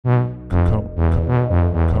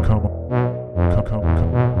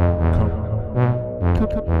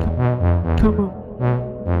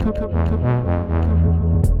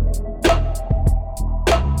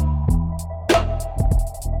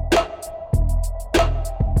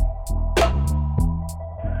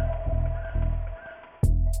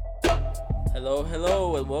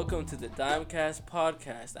Hello, and welcome to the Dimecast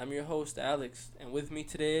podcast. I'm your host, Alex, and with me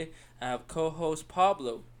today, I have co-host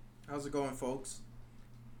Pablo. How's it going, folks?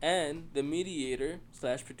 And the mediator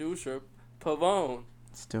 / producer, Pavone.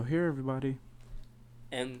 Still here, everybody.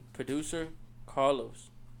 And producer, Carlos.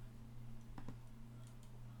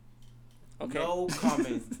 Okay. No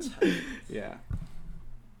comment. Yeah.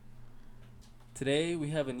 Today, we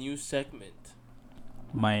have a new segment.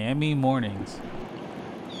 Miami Mornings.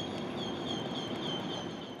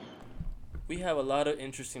 We have a lot of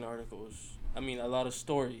interesting articles. A lot of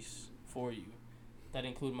stories for you that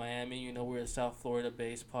include Miami. You know, we're a South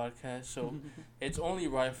Florida-based podcast, so it's only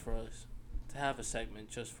right for us to have a segment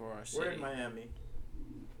just for our city. We're in Miami.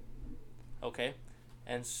 Okay,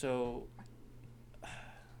 and so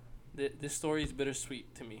this story is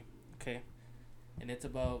bittersweet to me. Okay, and it's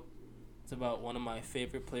about one of my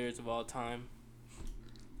favorite players of all time,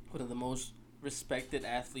 one of the most respected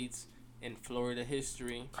athletes in Florida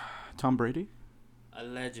history. Tom Brady? A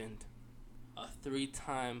legend. A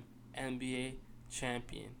 3-time NBA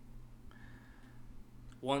champion.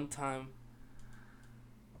 1-time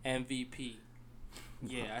MVP.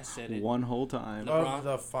 Yeah, I said it. One whole time. Of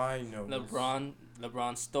the finals.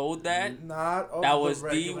 LeBron stole that. Not of That the was D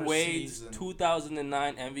regular Wade's season.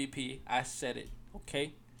 2009 MVP. I said it.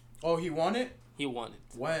 Okay? Oh, he won it? He won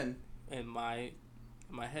it. When? In my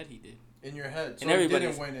head, he did. In your head. So And he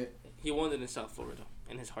everybody's- didn't win it. He won it in South Florida.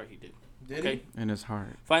 In his heart, he did. Did Okay? In his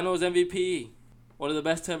heart. Finals MVP. One of the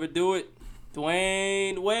best to ever do it.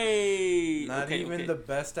 Dwayne he? Wade. Not Okay, even okay. the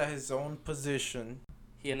best at his own position.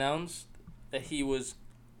 He announced that he was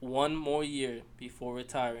one more year before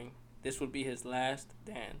retiring. This would be his last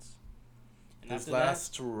dance. And His after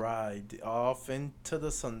last ride off into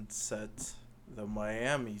the sunset. The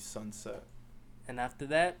Miami sunset. and after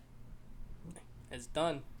that, it's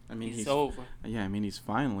done. I mean, he's over. Yeah, he's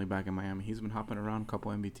finally back in Miami. He's been hopping around a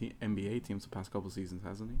couple NBA teams the past couple seasons,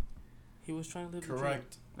 hasn't he? He was trying to live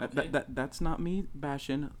Correct. Okay. That's not me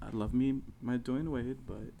bashing. I love my Dwayne Wade,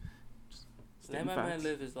 but just the dream. Let my man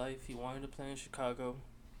live his life. He wanted to play in Chicago.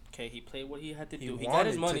 Okay, he played what he had to do. He got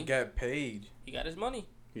his money. to get paid. He got his money.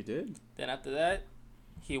 He did. Then after that,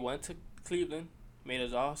 he went to Cleveland, made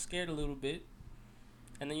us all scared a little bit.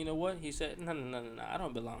 And then you know what? He said, no, I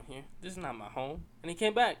don't belong here. This is not my home. And he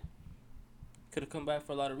came back. Could have come back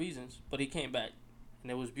for a lot of reasons, but he came back.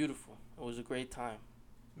 And it was beautiful. It was a great time.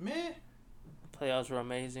 Meh. The playoffs were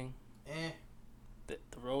amazing. Eh. The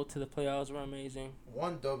road to the playoffs were amazing.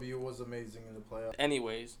 One W was amazing in the playoffs.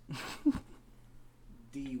 Anyways,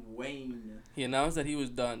 Dwayne. he announced that he was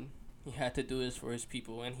done. He had to do this for his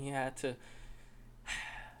people, and he had to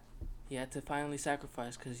finally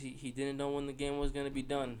sacrifice because he didn't know when the game was going to be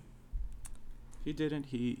done. He didn't.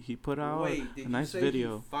 He put out Wait, did a nice you say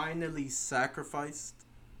video. he finally sacrificed?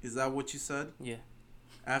 Is that what you said? Yeah.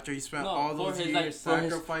 After he spent No, all for those his, years for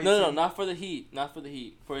his- sacrificing? No, not for the Heat. Not for the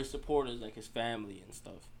Heat. For his supporters, like his family and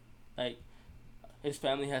stuff. Like, his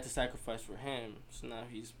family had to sacrifice for him, so now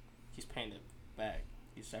he's paying it back.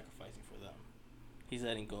 He's sacrificing for them. He's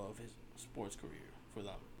letting go of his sports career for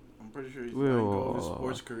them. I'm pretty sure he's Whoa, letting go whoa, of his whoa,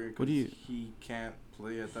 sports whoa. career What do because you- he can't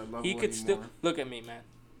play at that level He could still anymore. look at me, man.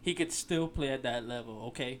 He could still play at that level,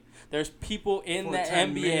 okay? There's people in For the 10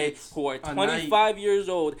 NBA minutes who are a 25 years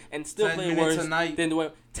old and still 10 play minutes worse a night. than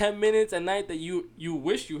the 10 minutes a night that you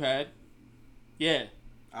wish you had. Yeah.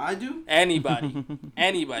 I do?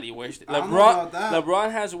 Anybody wished it. I don't know about that.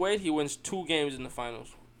 LeBron has Wade. He wins 2 games in the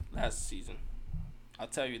finals last season. I'll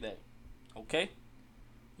tell you that. Okay?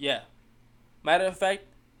 Yeah. Matter of fact,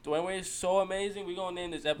 Dwayne Wade is so amazing. We're going to name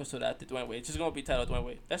this episode after Dwayne Wade. It's just going to be titled Dwayne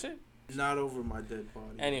Wade. That's it. Not over my dead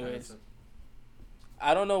body. Anyways.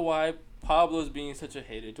 I don't know why Pablo's being such a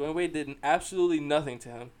hater. Dwayne Wade did absolutely nothing to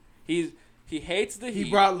him. He hates the Heat. He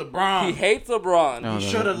brought LeBron. He hates LeBron. No, He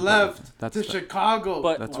should have left that's to the- Chicago.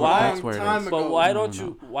 But That's why? that's where it Time is. ago. But why No,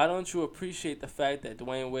 don't no. you appreciate the fact that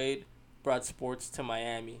Dwayne Wade brought sports to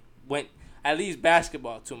Miami? Went at least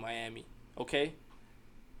basketball to Miami. Okay?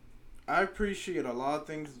 I appreciate a lot of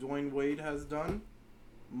things Dwayne Wade has done.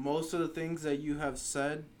 Most of the things that you have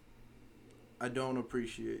said, I don't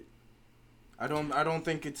appreciate. I don't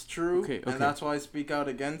think it's true, Okay. and that's why I speak out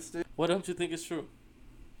against it. What don't you think is true?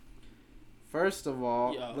 First of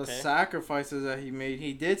all, Yeah, the okay. sacrifices that he made,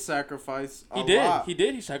 he did sacrifice a He lot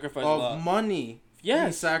did. He sacrificed a of lot. money. He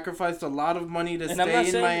Yes. sacrificed a lot of money to And I'm not stay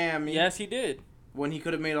in saying Miami yes, he did. when he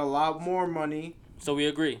could have made a lot more money. So we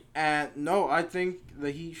agree. And no, I think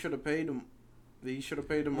that he should have paid him. He should have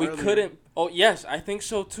paid him. We earlier. couldn't. Oh yes, I think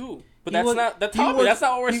so too. But He that's was- not the he topic. was- That's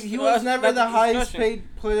not what we're. He was never that's the highest discussion.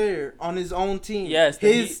 paid player on his own team. Yes, that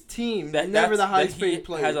his team. Never the highest that he paid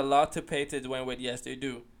player. has a lot to pay to Dwayne Wade. Yes, they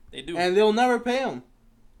do. They do. And they'll never pay him.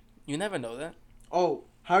 You never know that. Oh,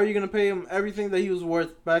 how are you going to pay him everything that he was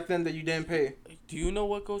worth back then that you didn't pay? Do you know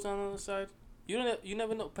what goes on the side? You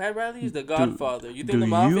never know. Pat Riley is the Godfather. You think Do the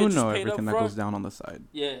Mafia you just know paid everything up that front? goes down on the side?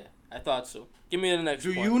 Yeah, I thought so. Give me the next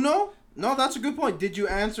Do point. you know? No, that's a good point. Did you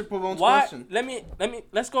answer Pavon's Why? question?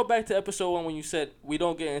 Let's go back to episode 1 when you said we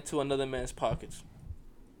don't get into another man's pockets.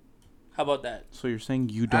 How about that? So you're saying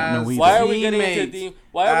you don't As know either? Why are we getting into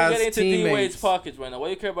Teammates. D Teammates. Wade's pockets right now? Why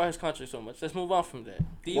do you care about his country so much? Let's move on from that.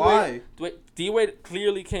 Why? D Wade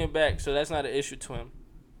clearly came back, so that's not an issue to him.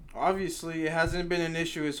 Obviously, it hasn't been an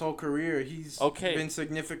issue his whole career. He's Okay. been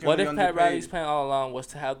significantly What if underpaid. Pat Riley's plan all along was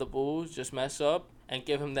to have the Bulls just mess up and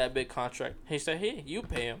give him that big contract? He said, "Hey, you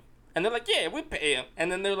pay him," and they're like, "Yeah, we pay him,"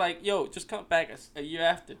 and then they're like, "Yo, just come back a year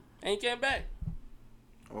after," and he came back.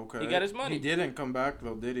 Okay. He got his money. He didn't come back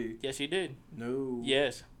though, did he? Yes, he did. No.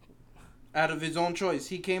 Yes. Out of his own choice.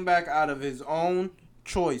 He came back out of his own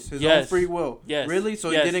choice, his own Yes. free will. Yes. Really? So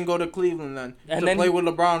Yes. he didn't go to Cleveland then And to then play he- with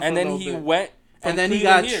LeBron for And a then little he bit. went. And then he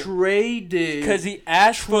got traded traded. because he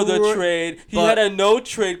asked for the Tra- trade. He but- had a no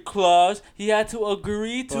trade clause. He had to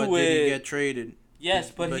agree to But it. did he get traded? Yes,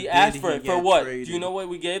 but but he did asked he for it. For get what? traded? Do you know what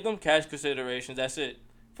we gave them? Cash considerations. That's it.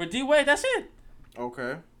 For D Wade, that's it.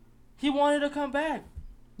 Okay. He wanted to come back.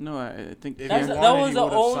 No, I think If That's he that wanted, was he the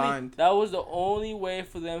would've only. signed. That was the only way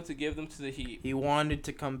for them to give them to the Heat. He wanted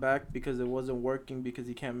to come back because it wasn't working because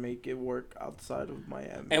he can't make it work outside of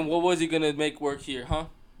Miami. And what was he gonna make work here, huh?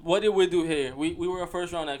 What did we do here? We were a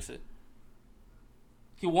first round exit.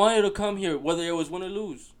 He wanted to come here, whether it was win or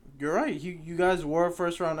lose. You're right. You guys were a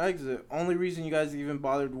first round exit. Only reason you guys even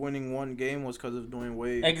bothered winning one game was because of Dwayne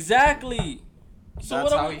Wade. Exactly. So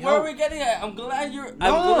That's how he where are we helped. getting at? I'm glad you're.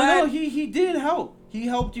 No, he did help. He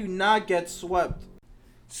helped you not get swept.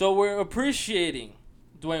 So we're appreciating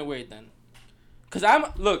Dwayne Wade then. Cause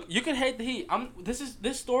look, you can hate the Heat.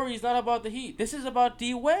 This story is not about the Heat. This is about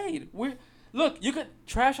D Wade. Look, you could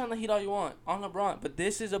trash on the Heat all you want, on LeBron, but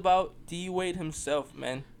this is about D Wade himself,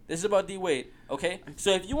 man. This is about D Wade, okay?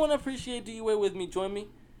 So if you want to appreciate D Wade with me, join me.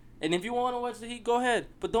 And if you want to watch the Heat, go ahead.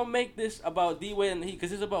 But don't make this about D Wade and the Heat,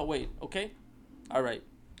 because it's about Wade, okay? All right.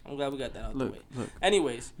 I'm glad we got that out the way. Look.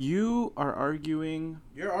 Anyways. You are arguing.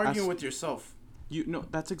 You're arguing with yourself.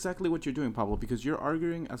 That's exactly what you're doing, Pablo, because you're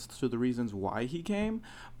arguing as to the reasons why he came,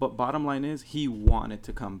 but bottom line is he wanted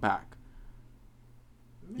to come back.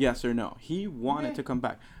 Yes or no? He wanted to come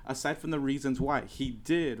back. Aside from the reasons why, he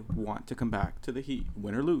did want to come back to the Heat,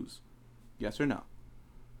 win or lose. Yes or no?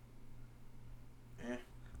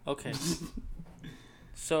 Okay.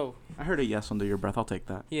 So I heard a yes under your breath. I'll take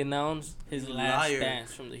that. he announced his last Liar.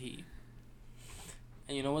 dance from the Heat.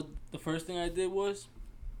 And you know what? The first thing I did was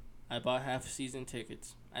I bought half season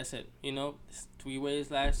tickets. I said, it's 3 ways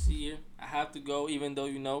last year. I have to go, even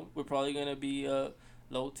though, we're probably going to be a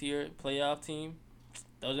low-tier playoff team.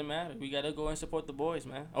 Doesn't matter. We got to go and support the boys,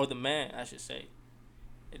 man. Or the man, I should say.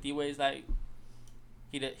 D-Wade's like,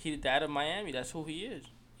 he the dad of Miami. That's who he is.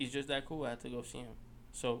 He's just that cool. I had to go see him.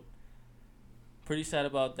 So, pretty sad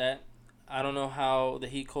about that. I don't know how the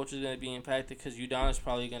Heat coach is going to be impacted because Udonis is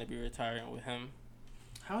probably going to be retiring with him.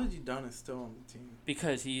 How is Udonis still on the team?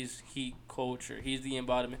 Because he's Heat culture. He's the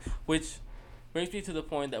embodiment. Which brings me to the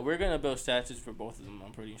point that we're going to build statues for both of them,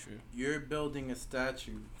 I'm pretty sure. You're building a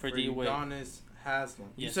statue For for D-Wade. Udonis Haslam.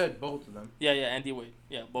 You Yes. said both of them. Yeah, and D-Wade.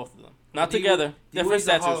 Yeah, both of them. Not D-Wade- together. Different D-Wade's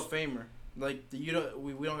a Hall statues. of Famer. Like we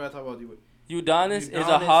don't gotta talk about D-Wade. Udonis is a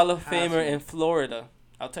Udonis Hall of has Famer him. in Florida.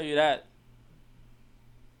 I'll tell you that.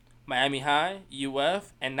 Miami High,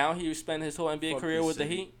 UF, and now he spent his whole NBA Fuck career this with the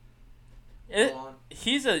city. Heat.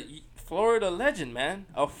 He's a Florida legend, man.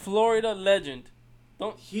 A Florida legend.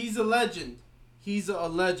 He's a legend. He's a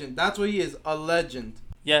legend. That's what he is. A legend.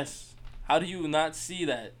 Yes. How do you not see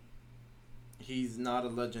that? He's not a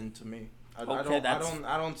legend to me. I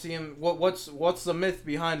don't see him. What's the myth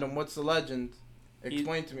behind him? What's the legend?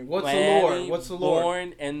 Explain to me. What's the lore? What's the lore?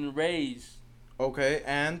 Born and raised. Okay,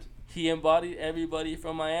 and He embodied everybody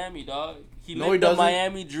from Miami, dog. He No, he lived the doesn't.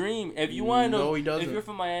 Miami dream. If you want to No, know, he doesn't. if you're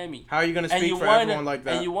from Miami, how are you gonna and speak you for want everyone like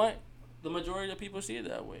that? and you want the majority of people see it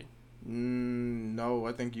that way. No,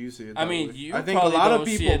 I think you see it. I That mean, way. you I think a probably lot of don't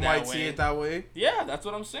see people it that might way. see it that way, Yeah, that's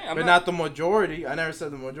what I'm saying. but not the majority. I never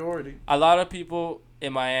said the majority. A lot of people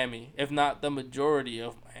in Miami, if not the majority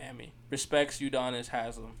of Miami, respects Udonis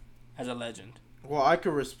Haslam as a legend. Well, I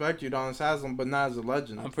could respect Udonis Haslam, but not as a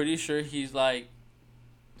legend. I'm pretty sure he's like,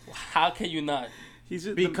 how can you not? He's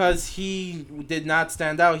just Because he did not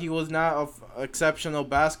stand out. He was not an exceptional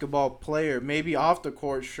basketball player. Maybe off the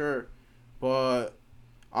court, sure. But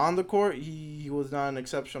on the court, he was not an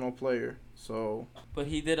exceptional player. So But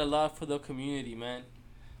he did a lot for the community, man.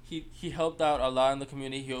 he helped out a lot in the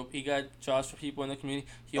community. He got jobs for people in the community.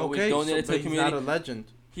 He always donated to but the community. he's not a legend.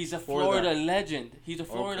 He's a for Florida that. legend. He's a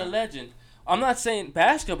Florida Okay. legend. I'm not saying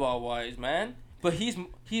basketball wise, man, but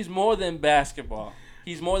he's more than basketball.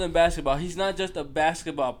 He's more than basketball. He's not just a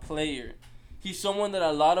basketball player. He's someone that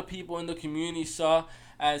a lot of people in the community saw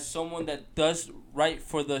as someone that does right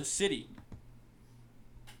for the city.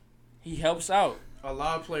 He helps out. A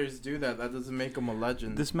lot of players do that. That doesn't make him a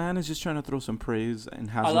legend. This man is just trying to throw some praise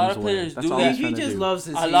and have A lot of players That's do all that. he's he trying to just do. loves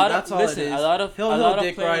his A team. lot of That's all listen. it is. A lot of He'll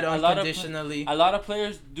dick dick ride unconditionally. A lot of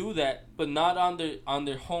players do that, but not on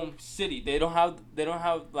their home city. They don't have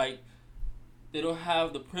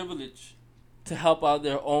the privilege to help out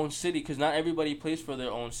their own city because not everybody plays for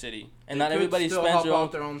their own city, and They not could everybody still spends help their out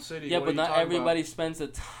own. their own city. Yeah, What but are you not talking everybody spends the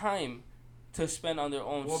time to spend on their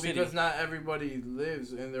own about? Well, city. because not everybody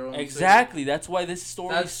lives in their own Exactly. That's why this city.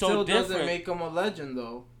 story That is so still different. doesn't make him a legend,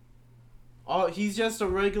 though. He's just a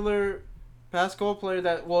regular basketball player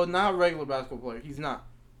not a regular basketball player. He's not.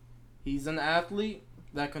 He's an athlete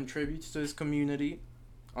that contributes to his community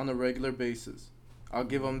on a regular basis. I'll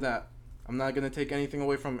give him that. I'm not going to take anything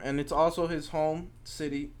away from him. And it's also his home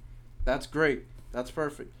city. That's great. That's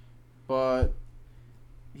perfect. But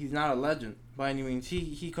he's not a legend by any means.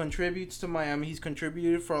 He contributes to Miami. He's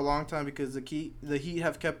contributed for a long time because the Heat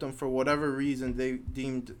have kept him for whatever reason they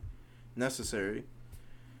deemed necessary.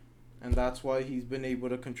 And that's why he's been able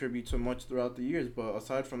to contribute so much throughout the years. But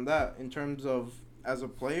aside from that, in terms of as a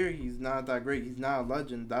player, he's not that great. He's not a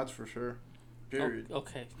legend, that's for sure. Period.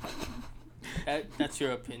 Okay. That's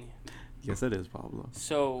your opinion. Yes, it is, Pablo.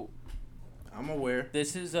 So I'm aware.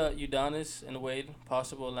 this is Udonis and Wade,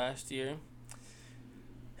 possible last year.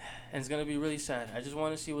 And it's going to be really sad. I just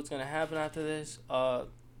want to see what's going to happen after this.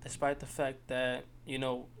 Despite the fact that,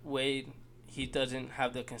 Wade, he doesn't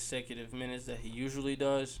have the consecutive minutes that he usually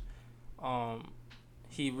does.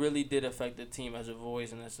 He really did affect the team as a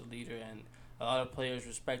voice and as a leader. And a lot of players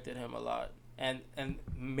respected him a lot. And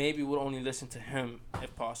maybe would only listen to him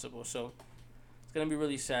if possible. So it's going to be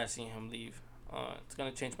really sad seeing him leave. It's going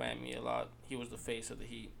to change Miami a lot. He was the face of the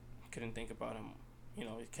Heat. Couldn't think about him.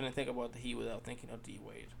 Couldn't think about the Heat without thinking of D.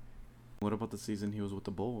 Wade. What about the season he was with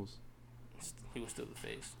the Bulls? He was still the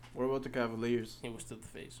face. What about the Cavaliers? He was still the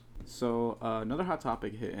face. So another hot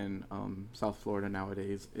topic hitting South Florida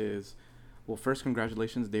nowadays is, well, first,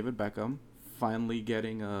 congratulations, David Beckham, finally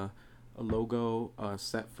getting a logo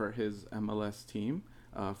set for his MLS team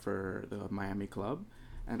for the Miami club.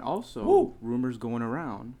 And also, rumors going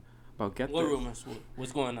around about What rumors?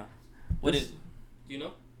 What's going on? What is it? Do you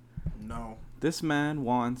know? No. This man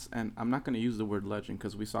wants, and I'm not going to use the word legend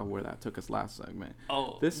because we saw where that took us last segment.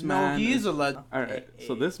 Oh. This No, man he is a legend. All right,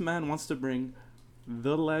 so this man wants to bring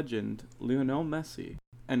the legend Lionel Messi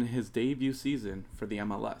and his debut season for the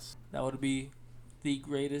MLS. That would be the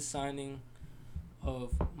greatest signing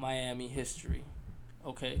of Miami history.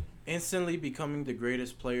 Okay? Instantly becoming the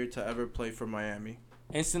greatest player to ever play for Miami.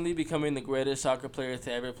 Instantly becoming the greatest soccer player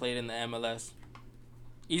to ever play in the MLS.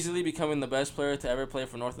 Easily becoming the best player to ever play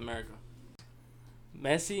for North America.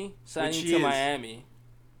 Messi signing to Miami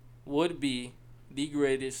would be the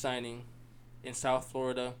greatest signing in South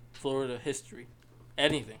Florida history.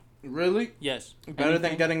 Anything. Really? Yes. Better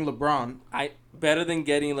than Anything. getting LeBron. Better than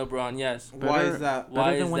getting LeBron, yes. Why is that? Why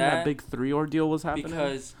Better than is when that? that Big 3 ordeal was happening?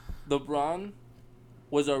 Because LeBron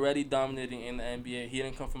was already dominating in the NBA. He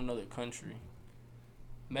didn't come from another country.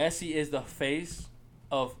 Messi is the face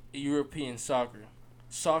of European soccer.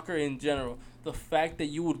 Soccer in general. The fact that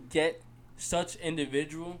you would get such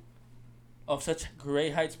individual of such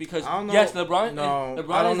great heights because I don't know. yes, LeBron No, I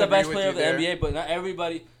LeBron don't is the agree best with player you of the there. NBA, but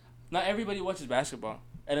not everybody watches basketball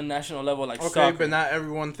at a national level like Okay, soccer. but not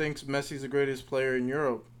everyone thinks Messi's the greatest player in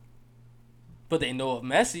Europe. But they know of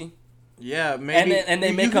Messi. Yeah, maybe. And they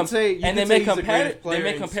you make could say and they he's make the greatest player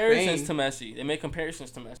in comparisons Spain. to Messi. They make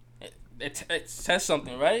comparisons to Messi. It says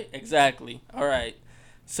something, right? Exactly. All right.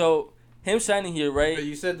 So him signing here, But right?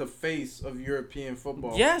 you said the face of European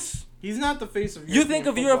football. Yes. He's not the face of You European think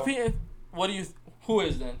of football. European? What do you? Who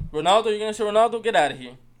is then? Ronaldo? You gonna say Ronaldo? Get out of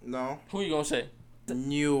here. No. Who you gonna say?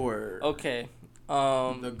 Newer. Okay.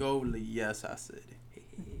 The goalie, yes, I said.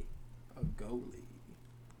 A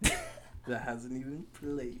goalie. That hasn't even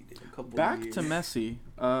played in a couple Back years. to Messi.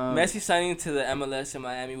 Messi signing to the MLS in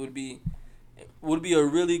Miami would be a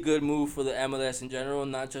really good move for the MLS in general,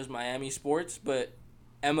 not just Miami sports, but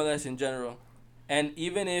MLS in general. And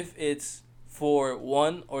even if it's for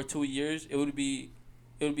 1 or 2 years, it would be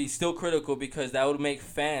still critical because that would make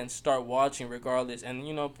fans start watching regardless. And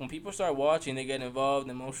when people start watching, they get involved,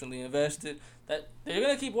 emotionally invested. That they're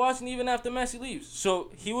gonna keep watching even after Messi leaves.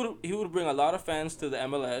 So he would bring a lot of fans to the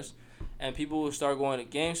MLS, and people will start going to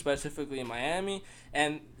games, specifically in Miami,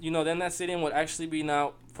 and then that stadium would actually be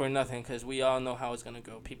now for nothing because we all know how it's gonna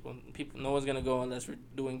go. People, no one's gonna go unless we're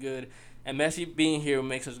doing good, and Messi being here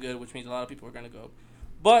makes us good, which means a lot of people are gonna go.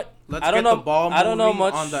 But Let's I don't get know. the ball I don't know moving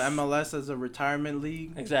much on the MLS as a retirement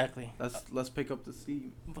league. Exactly. Let's pick up the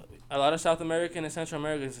steam. But a lot of South American and Central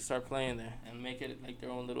Americans to start playing there and make it like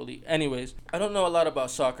their own little league. Anyways, I don't know a lot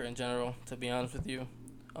about soccer in general, to be honest with you.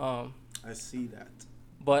 I see that.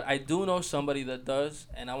 But I do know somebody that does,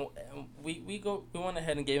 and we went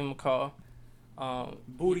ahead and gave him a call.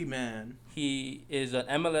 Booty man. He is an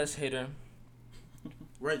MLS hitter,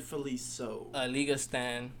 Rightfully so. a Liga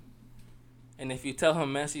stan, and if you tell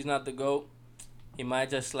him Messi's not the GOAT, he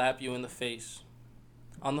might just slap you in the face.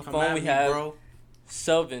 On the Come phone at we me, have bro.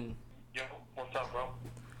 Selvin. Yo, what's up, bro?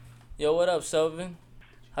 Yo, what up, Selvin?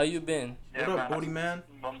 How you been? What up, booty man?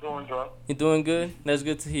 I'm doing good. You doing good? That's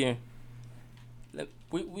good to hear.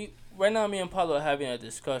 We right now, me and Pablo are having a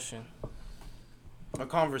discussion, A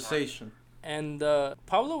conversation. and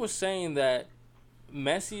Pablo was saying that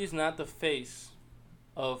Messi is not the face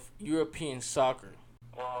of European soccer.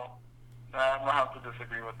 Well, I'm gonna have to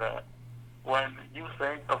disagree with that. When you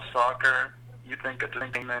think of soccer, you think of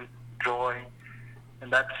entertainment, joy,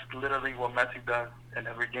 and that's literally what Messi does in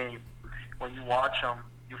every game. When you watch him,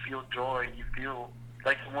 you feel joy. You feel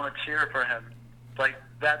like you want to cheer for him. Like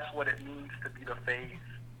that's what it means to be the face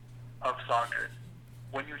of soccer.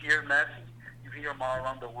 When you hear Messi, you hear him all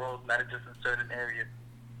around the world, not just in certain areas.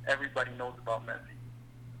 Everybody knows about Messi.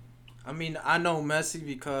 I mean, I know Messi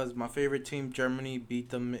because my favorite team, Germany, beat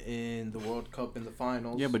them in the World Cup in the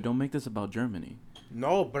finals. Yeah, but don't make this about Germany.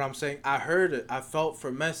 No, but I'm saying I heard it. I felt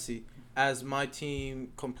for Messi as my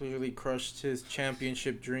team completely crushed his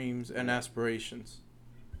championship dreams and aspirations.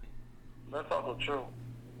 That's also true.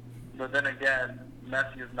 But then again,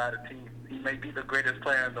 Messi is not a team. He may be the greatest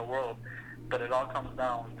player in the world, but it all comes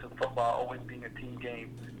down to football always being a team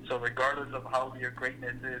game. So regardless of how your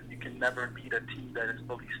greatness is, you can never beat a team that is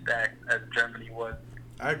fully stacked as Germany was.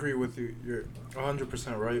 I agree with you. You're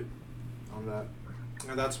 100% right on that.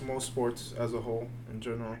 And that's most sports as a whole in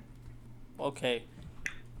general. Okay,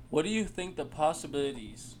 what do you think the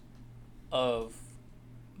possibilities of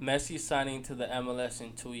Messi signing to the MLS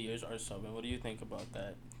in 2 years are, Selvin? What do you think about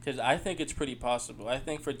that? Because I think it's pretty possible. I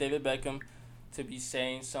think for David Beckham to be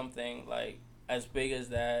saying something like as big as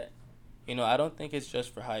that, I don't think it's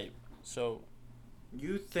just for hype. So,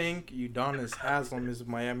 You think Udonis Haslam is a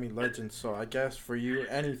Miami legend, so I guess for you,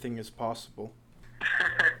 anything is possible.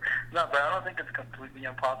 No, but I don't think it's completely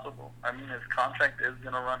impossible. I mean, his contract is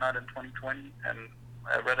going to run out in 2020, and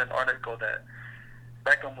I read an article that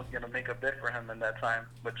Beckham was going to make a bid for him in that time,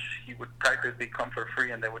 which he would practically come for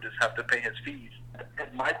free, and they would just have to pay his fees.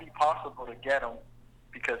 It might be possible to get him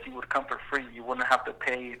because he would come for free. You wouldn't have to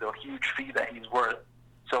pay the huge fee that he's worth.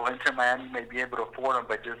 So Inter Miami may be able to afford him,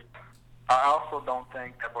 but I also don't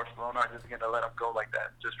think that Barcelona are just going to let him go like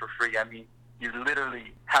that, just for free. I mean, you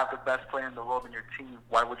literally have the best player in the world in your team.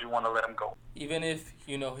 Why would you want to let him go? even if,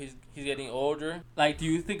 he's getting older, like, do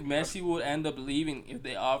you think Messi would end up leaving if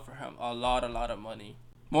they offer him a lot of money?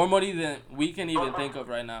 More money than we can even think of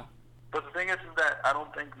right now. But the thing is that I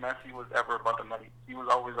don't think Messi was ever about the money. He was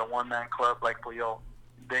always a one-man club like Puyol.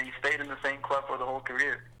 They stayed in the same club for the whole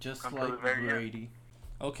career. Just Until the like very end. Brady.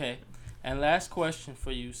 Okay, and last question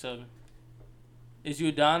for you, Selvin. Is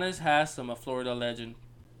Udonis Haslam a Florida legend?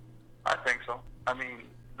 I think so. I mean,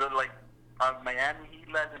 Miami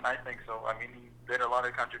Heat legend, I think so. I mean, he did a lot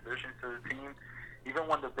of contributions to the team. Even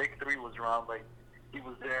when the Big Three was around, he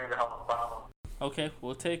was there to help out. Okay,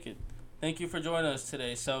 we'll take it. Thank you for joining us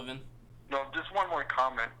today, Selvin. No, just one more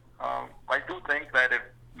comment. I do think that if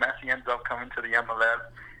Messi ends up coming to the MLS,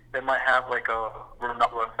 it might have a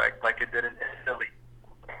Ronaldo effect like it did in Italy.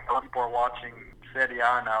 A lot of people are watching Serie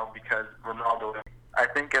A now because Ronaldo. I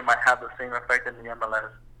think it might have the same effect in the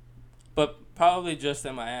MLS. But probably just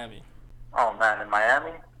in Miami. Oh man, in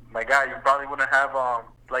Miami, my guy, you probably wouldn't have a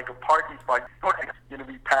parking spot. It's gonna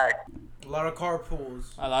be packed. A lot of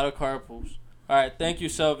carpools. A lot of carpools. All right, thank you,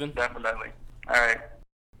 Selvin. Definitely. All right.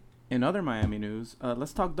 In other Miami news,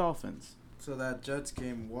 let's talk Dolphins. So that Jets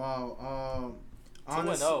game, wow.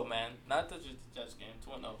 2-0, man. Not the Jets game,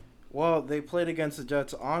 2-0. Well, they played against the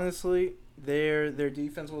Jets. Honestly, their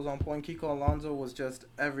defense was on point. Kiko Alonso was just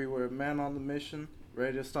everywhere, man on the mission,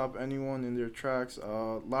 ready to stop anyone in their tracks.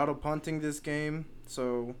 A lot of punting this game,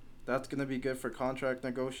 so that's gonna be good for contract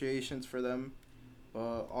negotiations for them.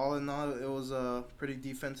 But all in all, it was a pretty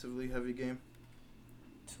defensively heavy game.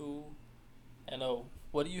 2-0.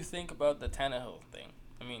 What do you think about the Tannehill thing?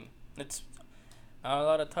 I mean, it's not a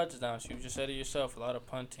lot of touchdowns. You just said it yourself, a lot of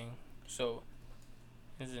punting. So,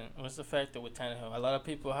 Isn't what's the factor with Tannehill? A lot of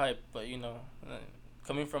people hype, but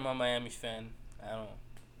coming from a Miami fan, I don't.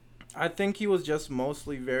 I think he was just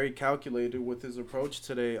mostly very calculated with his approach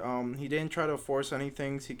today. He didn't try to force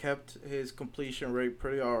anything. He kept his completion rate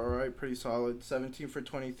pretty alright, pretty solid. 17 for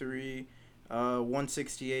 23,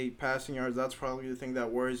 168 passing yards. That's probably the thing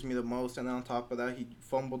that worries me the most. And then on top of that, he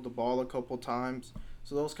fumbled the ball a couple times.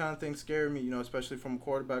 So those kind of things scare me, especially from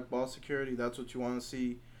quarterback ball security. That's what you want to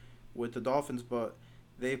see with the Dolphins. But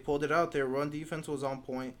they pulled it out. Their run defense was on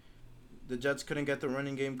point. The Jets couldn't get the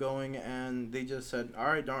running game going, and they just said, all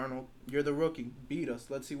right, Darnold, you're the rookie. Beat us.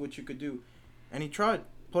 Let's see what you could do. And he tried.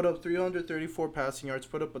 Put up 334 passing yards,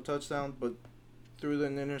 put up a touchdown, but threw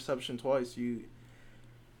an interception twice.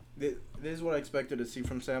 This is what I expected to see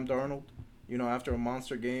from Sam Darnold, after a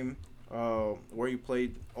monster game where he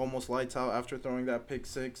played almost lights out after throwing that pick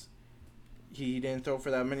six. He didn't throw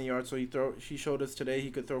for that many yards, so he showed us today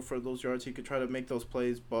he could throw for those yards. He could try to make those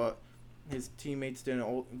plays, but his teammates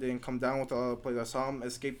didn't come down with a lot of plays. I saw him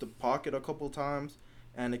escape the pocket a couple times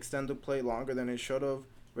and extend the play longer than it should have.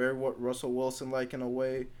 Very what Russell Wilson like in a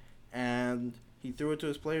way, and he threw it to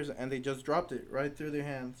his players and they just dropped it right through their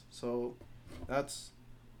hands. So that's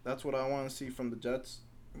what I want to see from the Jets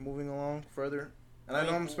moving along further. And I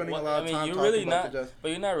know I'm spending a lot of time talking about the Jets.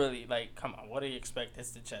 But you're not really, come on, what do you expect?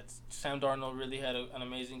 It's the Jets. Sam Darnold really had an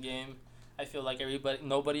amazing game. I feel like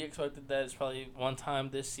nobody expected that. It's probably one time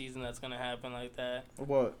this season that's going to happen like that.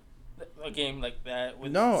 What? A game like that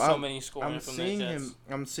with many scoring from the Jets.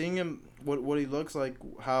 I'm seeing him, what he looks like,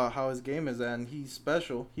 how his game is, and he's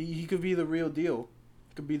special. He could be the real deal.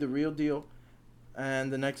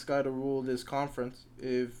 And the next guy to rule this conference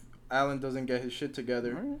if Allen doesn't get his shit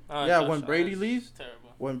together. When Brady leaves,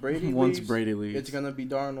 once Brady leaves, it's gonna be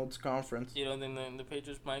Darnold's conference. You don't think the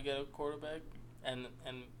Patriots might get a quarterback and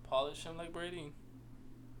polish him like Brady?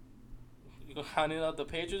 You gonna count out the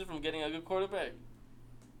Patriots from getting a good quarterback?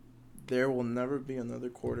 There will never be another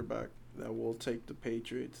quarterback that will take the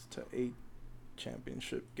Patriots to 8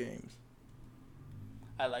 championship games.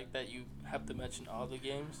 I like that you have to mention all the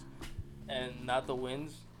games and not the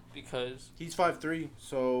wins because he's 5'3",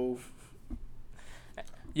 so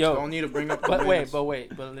yo, don't need to bring up the wins.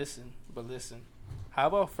 But listen. How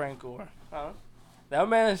about Frank Gore? Huh? That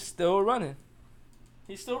man is still running.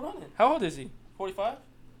 He's still running. How old is he? 45?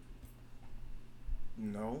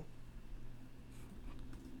 No.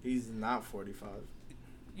 He's not 45.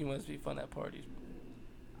 You must be fun at parties.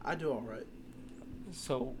 I do all right.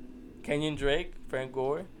 So, Kenyon Drake, Frank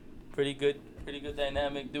Gore, pretty good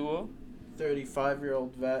dynamic duo.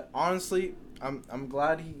 35-year-old vet. Honestly, I'm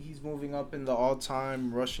glad he's moving up in the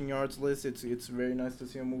all-time rushing yards list. It's very nice to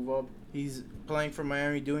see him move up. He's playing for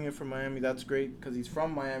Miami, doing it for Miami. That's great because he's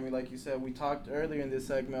from Miami, like you said. We talked earlier in this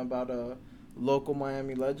segment about a local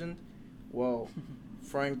Miami legend. Well,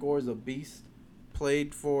 Frank Gore is a beast.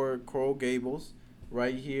 Played for Coral Gables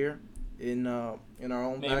right here in our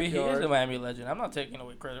own backyard. Maybe he is a Miami legend. I'm not taking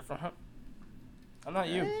away credit from him. I'm not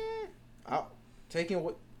you.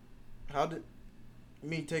 How did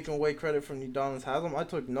me taking away credit from Udonis Haslem? I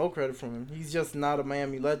took no credit from him. He's just not a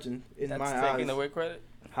Miami legend in my eyes. That's taking away credit?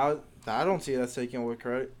 I don't see it as taking away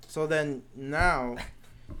credit. So then now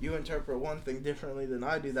you interpret one thing differently than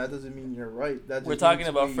I do. That doesn't mean you're right. We're talking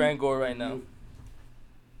about Frank Gore right now.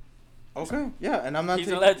 Okay, yeah, and I'm not. He's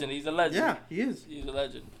a legend. Yeah, he is. He's a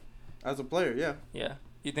legend. As a player, yeah. Yeah.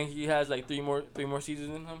 You think he has like three more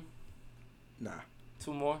seasons in him? Nah.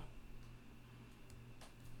 2 more?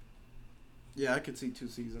 Yeah, I could see 2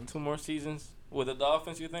 seasons. 2 more seasons with the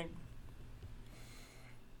Dolphins, you think?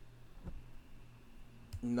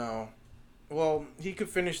 No. Well, he could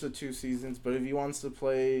finish the 2 seasons, but if he wants to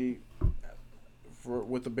play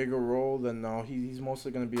with a bigger role, then no. He's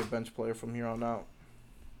mostly going to be a bench player from here on out.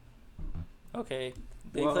 Okay.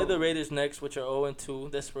 They play the Raiders next, which are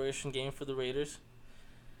 0-2. Desperation game for the Raiders.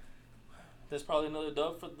 There's probably another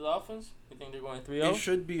dub for the Dolphins. You think they're going 3-0? It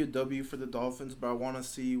should be a W for the Dolphins, but I want to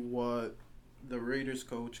see what the Raiders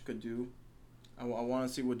coach could do. I want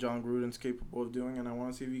to see what John Gruden's capable of doing, and I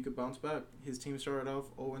want to see if he could bounce back. His team started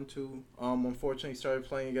off 0-2. Unfortunately, he started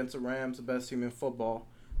playing against the Rams, the best team in football.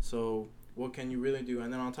 So what can you really do?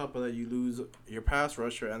 And then on top of that, you lose your pass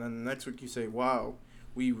rusher, and then the next week you say, wow,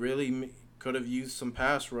 we really could have used some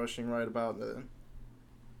pass rushing right about then.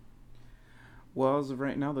 Well, as of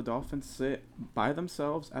right now, the Dolphins sit by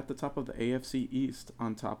themselves at the top of the AFC East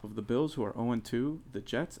on top of the Bills, who are 0-2, the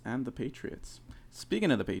Jets, and the Patriots. Speaking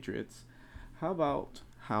of the Patriots, how about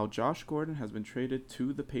how Josh Gordon has been traded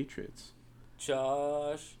to the Patriots?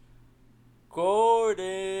 Josh Gordon.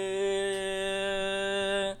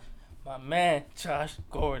 My man, Josh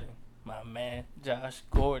Gordon.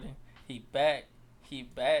 He back. He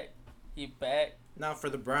back. He back. Not for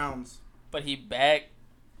the Browns. But he back.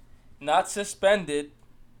 Not suspended.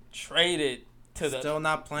 Traded to the Still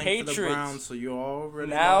not playing Patriots. for the Browns, so you already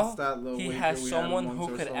now lost that little he wager has we someone had who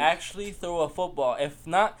amongst could ourselves. actually throw a football. If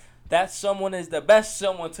not, that someone is the best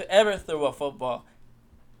someone to ever throw a football.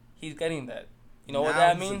 He's getting that. You know what Now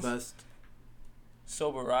that he's the means? best.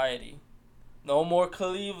 Sobriety. No more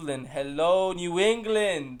Cleveland. Hello, New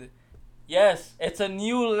England. Yes, it's a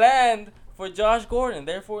new land for Josh Gordon.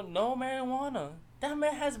 Therefore, no marijuana. That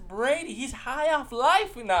man has Brady. He's high off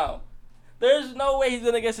life now. There's no way he's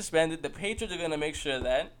going to get suspended. The Patriots are going to make sure of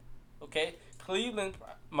that. Okay? Cleveland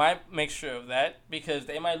might make sure of that because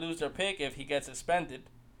they might lose their pick if he gets suspended.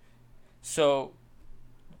 So,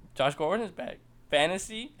 Josh Gordon is back.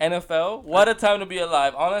 Fantasy, NFL, what a time to be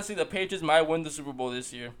alive. Honestly, the Patriots might win the Super Bowl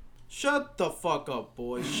this year. Shut the fuck up,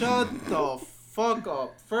 boy. Shut the fuck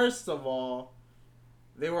up. First of all,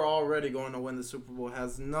 they were already going to win the Super Bowl. It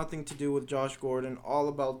has nothing to do with Josh Gordon. All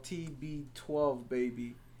about TB12,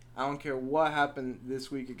 baby. I don't care what happened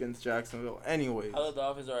this week against Jacksonville. Anyways, How the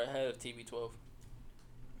Dolphins are ahead of TB12.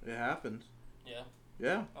 it happened. Yeah.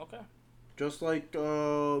 Yeah. Okay. Just like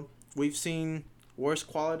we've seen worse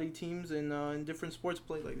quality teams in different sports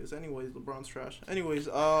play like this. Anyways, LeBron's trash. Anyways,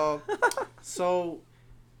 so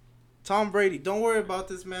Tom Brady, don't worry about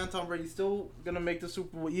this, man. Tom Brady's still gonna make the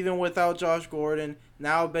Super Bowl even without Josh Gordon.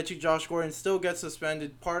 Now, I bet you Josh Gordon still gets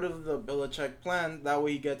suspended. Part of the Belichick plan. That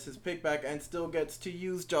way, he gets his pick back and still gets to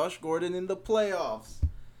use Josh Gordon in the playoffs.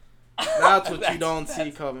 That's what you don't see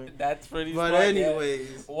coming. That's pretty But smart,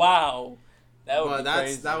 anyways. yeah. Wow. That would But be that's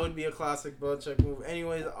crazy. that would be a classic Belichick move.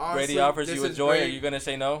 Anyways, honestly, Brady offers this you a is joy. great. Are you going to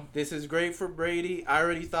say no? This is great for Brady. I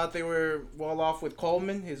already thought they were well off with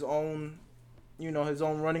Coleman, his own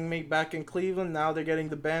running mate back in Cleveland. Now they're getting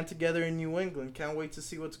the band together in New England. Can't wait to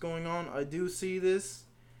see what's going on. I do see this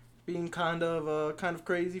being kind of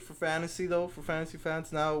crazy for fantasy though, for fantasy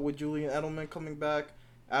fans now with Julian Edelman coming back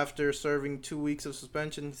after serving 2 weeks of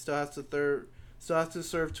suspension. He still has to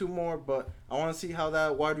serve 2 more, but I want to see how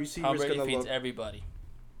that wide receiver Tom is Brady going to feeds look. everybody.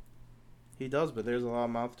 He does, but there's a lot of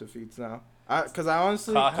mouth to feeds now. Because I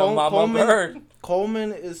honestly, Call him Mama Bird.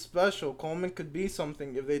 Coleman is special. Coleman could be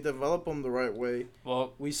something if they develop him the right way.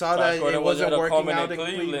 Well, We saw Josh that Gordon it was wasn't at a working Coleman out in in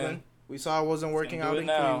Cleveland. Cleveland. We saw it wasn't working He's gonna out do in it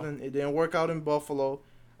now. Cleveland. It didn't work out in Buffalo.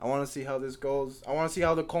 I want to see how this goes. I want to see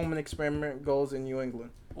how the Coleman experiment goes in New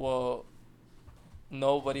England. well,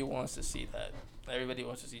 nobody wants to see that. Everybody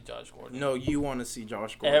wants to see Josh Gordon. No, you want to see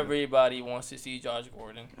Josh Gordon. Everybody wants to see Josh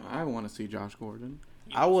Gordon. I want to see Josh Gordon.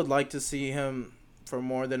 I would like to see him for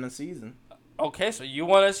more than a season. Okay, so you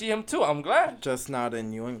want to see him too. I'm glad. Just not in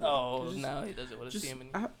New England. Oh, Just- now he doesn't want to see him.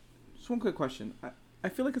 Just one quick question. I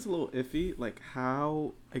feel like it's a little iffy, like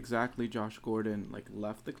how exactly Josh Gordon like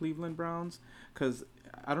left the Cleveland Browns, because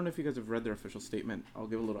I don't know if you guys have read their official statement. I'll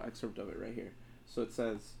give a little excerpt of it right here. So it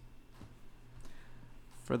says,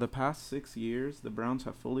 "For the past 6 years, the Browns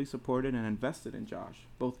have fully supported and invested in Josh,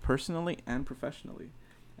 both personally and professionally,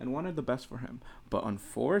 and wanted the best for him. But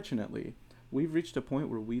unfortunately, we've reached a point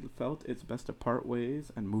where we felt it's best to part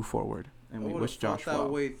ways and move forward, and I we would've wish felt Josh that well."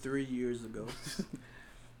 way 3 years ago.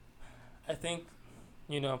 I think,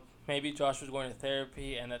 maybe Josh was going to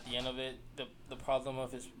therapy, and at the end of it, the problem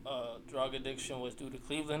of his drug addiction was due to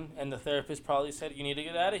Cleveland, and the therapist probably said, "You need to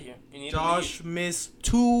get out of here. You need to Josh leave." missed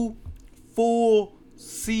 2 full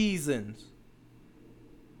seasons.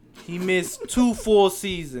 He missed 2 full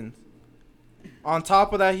seasons. On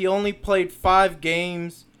top of that, he only played 5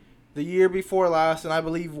 games the year before last, and I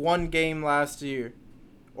believe 1 game last year,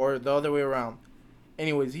 or the other way around.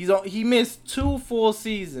 Anyways, he missed 2 full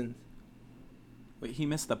seasons. Wait, he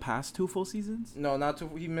missed the past 2 full seasons? No, not 2.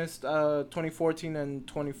 He missed 2014 and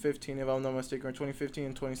 2015, if I'm not mistaken, or 2015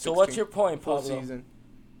 and 2016. So what's your point, full Pablo? season?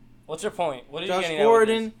 What's your point? What are you Josh getting at with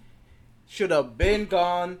this? Gordon should have been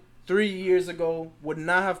gone 3 years ago. Would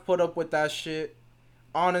not have put up with that shit.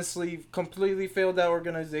 Honestly, completely failed that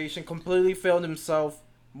organization. Completely failed himself.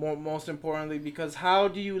 Most importantly, because how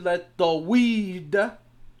do you let the weed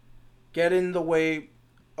get in the way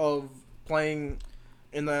of playing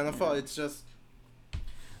in the NFL? It's just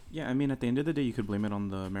Yeah, I mean, at the end of the day, you could blame it on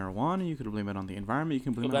the marijuana, you could blame it on the environment, you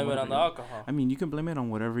can blame, You blame it it on on the whatever alcohol. I mean, you can blame it on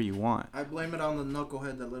whatever you want. I blame it on the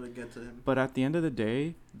knucklehead that let it get to him. But at the end of the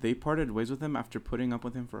day, they parted ways with him after putting up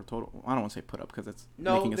with him for a total... I don't want to say put up because it's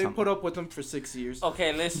No, making it they sound... put up with him for 6 years.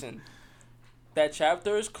 Okay, listen. That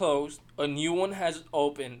chapter is closed. A new one has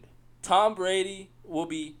opened. Tom Brady will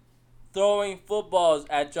be throwing footballs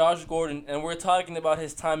at Josh Gordon, and we're talking about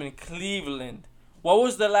his time in Cleveland. What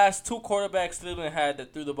was the last 2 quarterbacks Cleveland had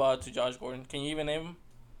that threw the ball to Josh Gordon? Can you even name them?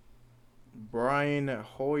 Brian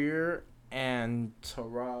Hoyer and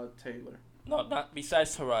Tyrod Taylor. No, not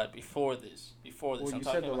besides Tyrod. Before this. Well, I'm you talking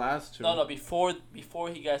said the about, last two. No, before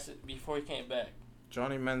he came back.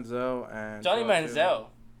 Johnny Manziel and Johnny Tyrod Taylor. Manziel.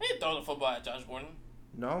 He didn't throw the football at Josh Gordon.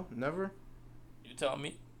 No, never. You tell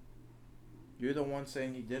me. You're the one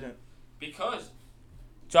saying he didn't. Because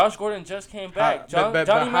Josh Gordon just came back. Johnny but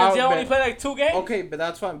Manziel only played like 2 games. Okay, but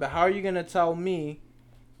that's fine. But how are you gonna tell me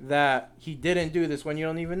that he didn't do this when you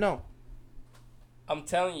don't even know? I'm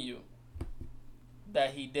telling you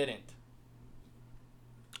that he didn't.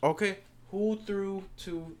 Okay, who threw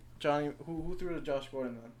to Johnny? Who threw to Josh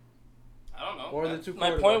Gordon then? I don't know. Or the two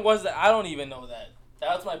My quarterbacks? point was that I don't even know that.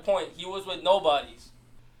 That's my point. He was with nobodies.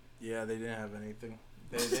 Yeah, they didn't have anything.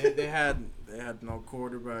 They had no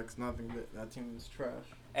quarterbacks, nothing. That team was trash.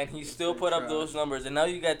 And he still put up those numbers. And now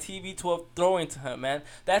you got TB12 throwing to him, man.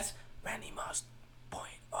 That's Randy Moss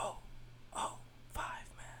 .005,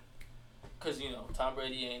 man. Because, Tom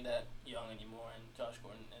Brady ain't that young anymore, and Josh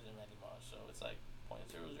Gordon isn't Randy Moss. So it's like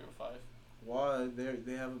 .005. Why?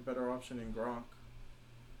 They have a better option in Gronk.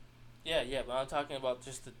 Yeah, but I'm talking about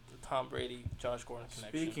just the Tom Brady, Josh Gordon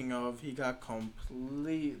connection. Speaking of, he got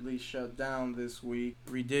completely shut down this week.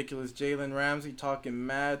 Ridiculous. Jalen Ramsey talking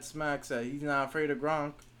mad smacks that he's not afraid of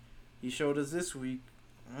Gronk. He showed us this week.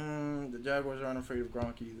 The Jaguars aren't afraid of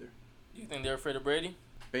Gronk either. You think they're afraid of Brady?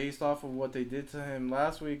 Based off of what they did to him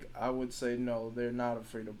last week, I would say no, they're not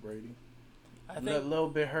afraid of Brady. I think A little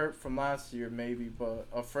bit hurt from last year maybe, but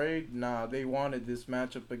afraid? Nah, they wanted this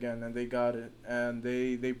matchup again and they got it. And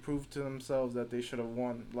they proved to themselves that they should have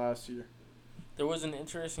won last year. there was an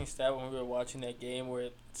interesting stat when we were watching that game where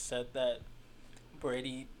it said that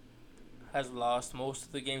Brady has lost most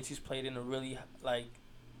of the games he's played in a really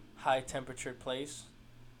high temperature place.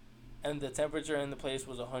 And the temperature in the place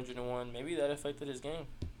was 101. Maybe that affected his game.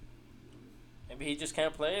 Maybe he just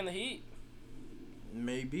can't play in the heat.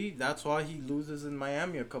 Maybe. That's why he loses in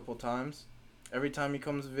Miami a couple times. Every time he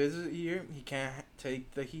comes visit here, he can't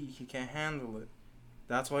take the heat. He can't handle it.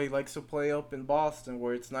 That's why he likes to play up in Boston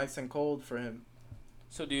where it's nice and cold for him.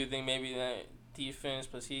 So do you think maybe that defense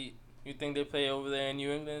plus heat, you think they play over there in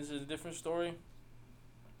New England is a different story?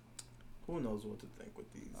 Who knows what to think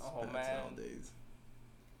with these Pats nowadays.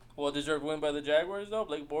 Well, deserved win by the Jaguars, though.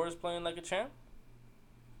 Blake Bortles playing like a champ.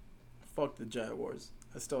 Fuck the Jaguars.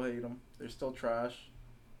 I still hate them. They're still trash.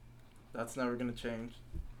 That's never going to change.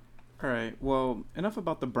 All right. Well, enough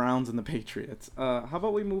about the Browns and the Patriots. How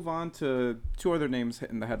about we move on to two other names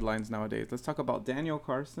hitting the headlines nowadays? Let's talk about Daniel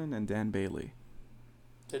Carlson and Dan Bailey.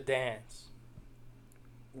 The dance.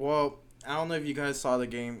 Well, I don't know if you guys saw the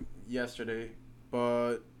game yesterday,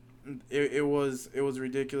 but it was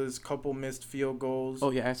ridiculous. Couple missed field goals. Oh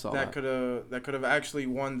yeah, I saw that. That could have actually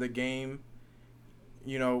won the game.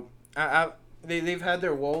 They've had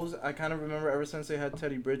their woes. I kind of remember ever since they had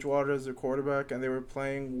Teddy Bridgewater as their quarterback, and they were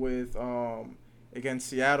playing with against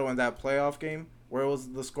Seattle in that playoff game where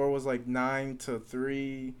the score was like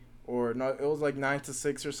 9-3 or not. It was like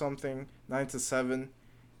 9-6 or something, 9-7,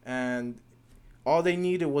 and all they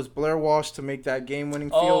needed was Blair Walsh to make that game-winning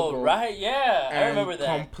field goal. Oh right, yeah, I remember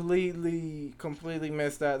that. Completely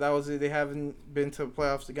missed that. That was it. They haven't been to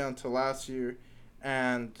playoffs again until last year,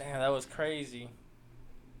 and damn, that was crazy.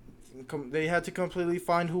 They had to completely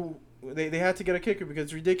find who they had to get a kicker because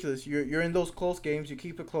it's ridiculous. You're in those close games. You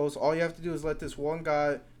keep it close. All you have to do is let this one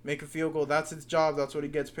guy make a field goal. That's his job. That's what he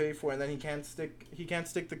gets paid for. And then he can't stick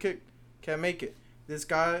the kick. Can't make it. This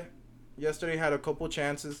guy yesterday had a couple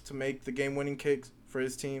chances to make the game-winning kicks for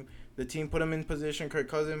his team. The team put him in position. Kirk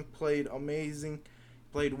Cousins played amazing,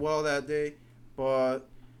 played well that day, but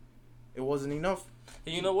it wasn't enough.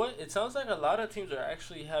 And you know what? It sounds like a lot of teams are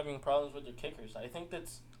actually having problems with their kickers. I think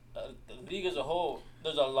that's the league as a whole.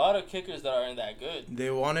 There's a lot of kickers that aren't that good.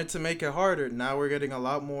 They wanted to make it harder. Now we're getting a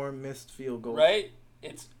lot more missed field goals. Right?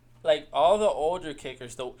 It's like all the older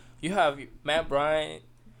kickers. Though you have Matt Bryant,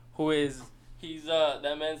 he's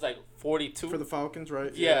that man's like 42 for the Falcons,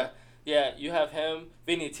 right? Yeah. You have him,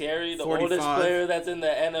 Vinatieri, the 45. oldest player that's in the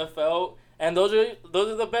NFL, and those are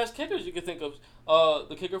the best kickers you could think of.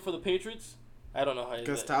 The kicker for the Patriots. I don't know how.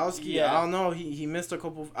 Gostowski, yeah. I don't know. He missed a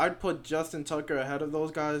couple. I'd put Justin Tucker ahead of those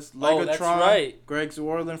guys. Legatron, Oh, that's right. Greg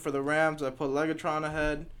Zuerlein for the Rams. I put Legatron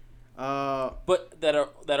ahead. But that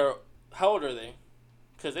are how old are they?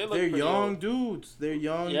 Because they're young old. dudes. They're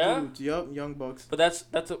young dudes. Yup, young bucks. But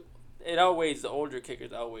it outweighs the older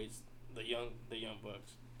kickers outweighs the young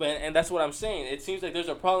bucks. And that's what I'm saying. It seems like there's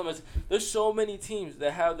a problem. There's so many teams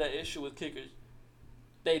that have that issue with kickers.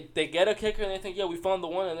 They get a kicker and they think, yeah, we found the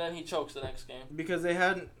one, and then he chokes the next game. Because they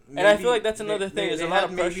hadn't. And I feel like that's another thing. There's a lot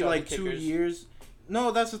of pressure maybe like on the 2 kickers. years.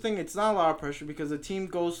 No, that's the thing. It's not a lot of pressure because the team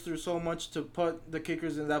goes through so much to put the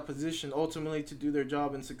kickers in that position, ultimately to do their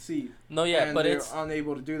job and succeed. No, yeah, and but they're it's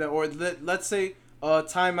unable to do that. Or let's say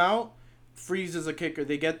timeout freezes a kicker.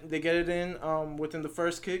 They get it in within the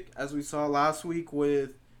first kick, as we saw last week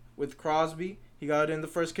with Crosby. He got it in the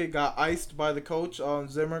first kick, got iced by the coach.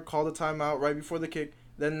 Zimmer called a timeout right before the kick.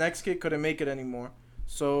 Then next kick couldn't make it anymore.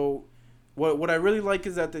 So what I really like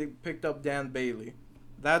is that they picked up Dan Bailey.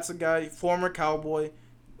 That's a guy, former Cowboy,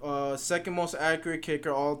 second most accurate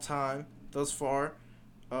kicker all time thus far.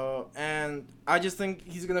 And I just think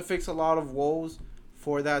he's gonna fix a lot of woes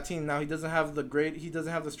for that team. Now he doesn't have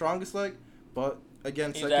the strongest leg, but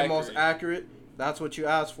again, He's second most accurate. That's what you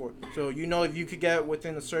ask for. So if you could get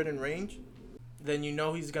within a certain range, then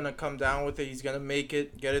he's gonna come down with it. He's gonna make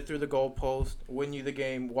it, get it through the goalpost, win you the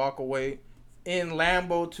game, walk away. In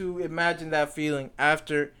Lambeau too, imagine that feeling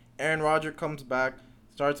after Aaron Rodgers comes back,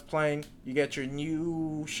 starts playing. You get your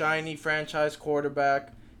new shiny franchise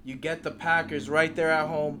quarterback. You get the Packers right there at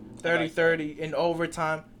home, 30-30 in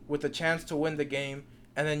overtime with a chance to win the game,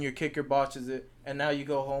 and then your kicker botches it, and now you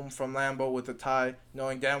go home from Lambeau with a tie,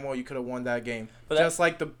 knowing damn well you could have won that game. But just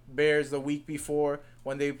like the Bears the week before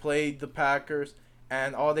when they played the Packers,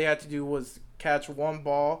 and all they had to do was catch one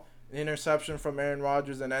ball, an interception from Aaron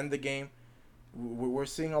Rodgers, and end the game. We're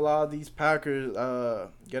seeing a lot of these Packers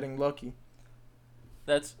getting lucky.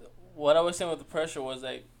 That's what I was saying with the pressure was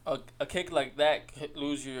like a kick like that could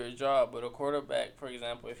lose you your job, but a quarterback, for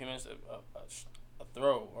example, if he misses a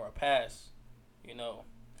throw or a pass, he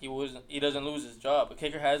doesn't lose his job. A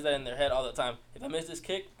kicker has that in their head all the time. If I miss this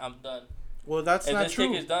kick, I'm done. Well, that's not true.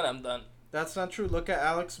 If this kick is done, I'm done. That's not true. Look at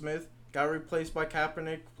Alex Smith. Got replaced by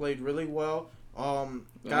Kaepernick. Played really well.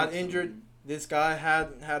 Got injured. This guy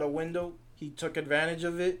had a window. He took advantage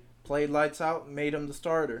of it. Played lights out. Made him the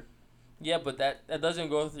starter. Yeah, but that doesn't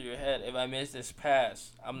go through your head. If I miss this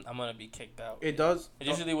pass, I'm gonna be kicked out. It does. It's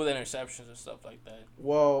usually with interceptions and stuff like that.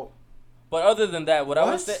 Well, but other than that, what I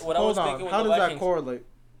was thinking with how the does Vikings, that correlate?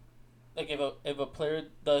 Like if a player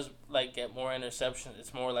does like get more interceptions,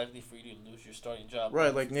 it's more likely for you to lose your starting job.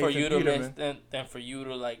 Right, like Nathan for you to Peterman. miss than for you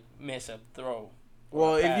to like miss a throw.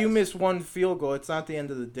 Well, if you miss one field goal, it's not the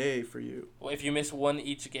end of the day for you. Well, if you miss one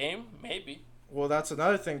each game, maybe. Well, that's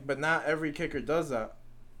another thing, but not every kicker does that.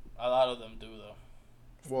 A lot of them do, though.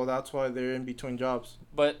 Well, that's why they're in between jobs.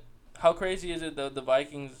 But how crazy is it that the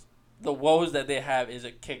Vikings, the woes that they have is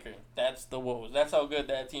a kicker? That's the woes. That's how good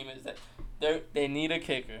that team is. That they need a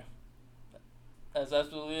kicker. That's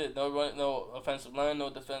absolutely it. No offensive line,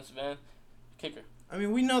 no defensive end, kicker. I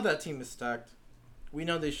mean, we know that team is stacked. We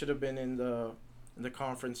know they should have been in the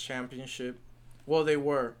conference championship. Well, they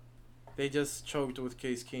were. They just choked with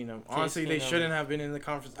Case Keenum. Honestly, they shouldn't have been in the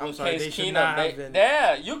conference. I'm sorry, they should not have been.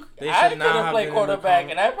 Yeah, I could have played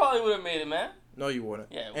quarterback, and I probably would have made it, man. No, you wouldn't.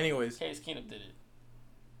 Yeah. Anyways. Case Keenum did it.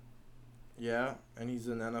 Yeah, and he's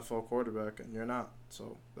an NFL quarterback, and you're not.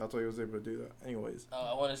 So that's why he was able to do that. Anyways.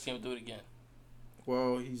 I want to see him do it again.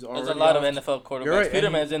 Well, he's already. There's a lot of NFL quarterbacks. You're right,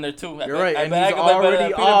 Peterman's in there too. You're right, and he's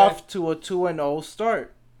already off to a 2-0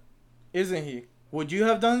 start, isn't he? Would you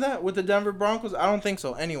have done that with the Denver Broncos? I don't think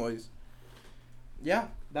so. Anyways. Yeah,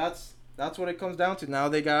 that's what it comes down to. Now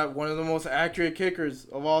they got one of the most accurate kickers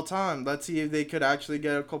of all time. Let's see if they could actually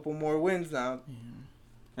get a couple more wins now.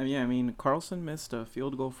 Yeah. I mean, Carlson missed a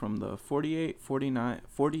field goal from the 48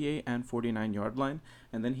 and 49 yard line,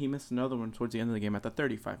 and then he missed another one towards the end of the game at the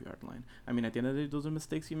 35 yard line. I mean, at the end of the day, those are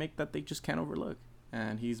mistakes you make that they just can't overlook,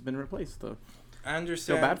 and he's been replaced. So I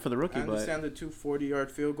understand. Feel bad for the rookie, I understand the two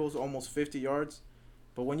 40-yard field goals, almost 50 yards,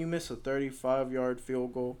 but when you miss a 35-yard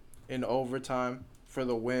field goal in overtime for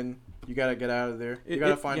the win, you gotta get out of there. You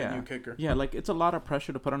gotta find a new kicker. Yeah, like it's a lot of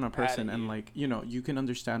pressure to put on a person, and like you can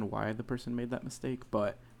understand why the person made that mistake,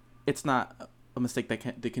 but it's not a mistake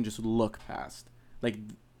that they can just look past. Like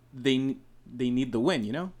they need the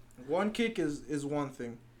win, One kick is one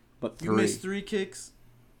thing, but you miss 3 kicks,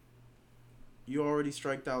 you already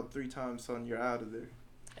striked out 3 times, son. You're out of there.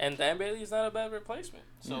 And Dan Bailey's not a bad replacement,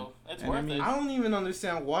 so it's worth it. I don't even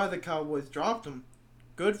understand why the Cowboys dropped him.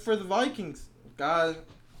 Good for the Vikings. God,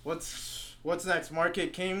 what's next?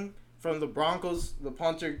 Marquette King from the Broncos. The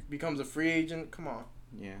punter becomes a free agent. Come on.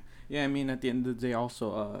 Yeah. I mean, at the end of the day,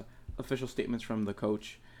 also official statements from the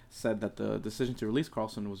coach said that the decision to release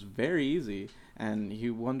Carlson was very easy, and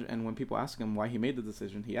and when people ask him why he made the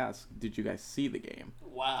decision, he asked, "Did you guys see the game?"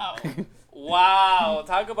 Wow, wow!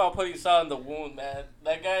 Talk about putting salt in the wound, man.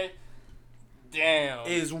 That guy. Damn.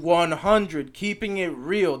 Is 100 keeping it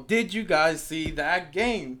real. Did you guys see that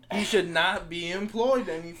game? He should not be employed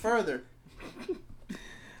any further.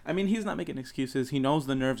 I mean, he's not making excuses. He knows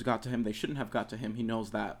the nerves got to him. They shouldn't have got to him. He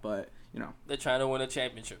knows that. But, They're trying to win a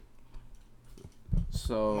championship.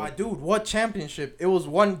 So My dude, what championship? It was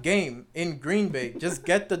one game in Green Bay. Just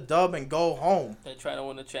get the dub and go home. They're trying to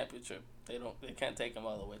win a championship. They can't take them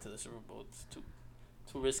all the way to the Super Bowl. It's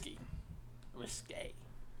too risky. Risque.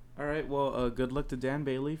 all right, well, good luck to Dan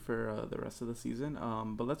Bailey for the rest of the season.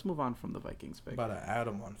 But let's move on from the Vikings pick. About to add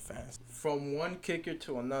him on fast. From one kicker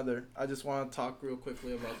to another, I just want to talk real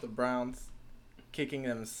quickly about the Browns kicking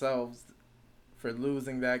themselves for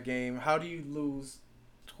losing that game. How do you lose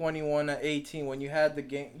 21-18 when you had the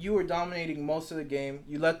game? You were dominating most of the game.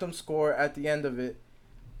 You let them score at the end of it.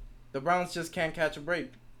 The Browns just can't catch a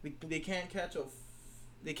break. They can't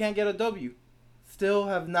they can't get a W. Still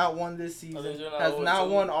have not won this season. Has not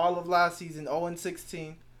won all of last season.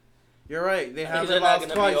 0-16. You're right. They haven't lost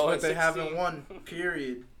twice, but they haven't won.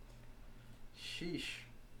 Period. Sheesh.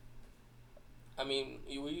 I mean,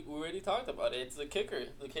 we already talked about it. It's the kicker.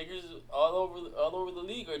 The kickers all over the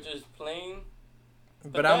league are just plain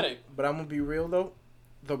pathetic. But I'm gonna be real though.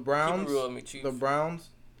 The Browns. Keep it real with me, Chief. The Browns.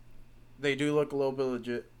 They do look a little bit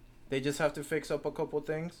legit. They just have to fix up a couple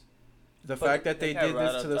things. The fact that they did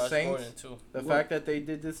this to the Saints. The fact that they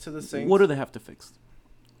did this to the Saints. What do they have to fix?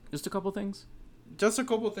 Just a couple things? Just a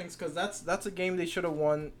couple things, because that's a game they should have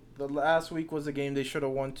won. The last week was a game they should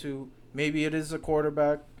have won too. Maybe it is a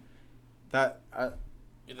quarterback. That I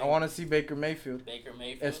want to see Baker Mayfield.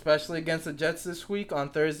 Especially against the Jets this week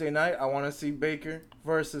on Thursday night. I want to see Baker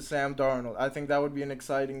versus Sam Darnold. I think that would be an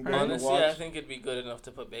exciting game to watch. I think it'd be good enough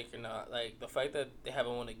to put Baker now. Like, the fact that they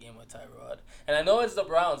haven't won a game with Tyrod. And I know it's the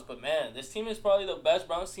Browns, but, man, this team is probably the best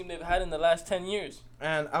Browns team they've had in the last 10 years.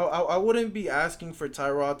 And I wouldn't be asking for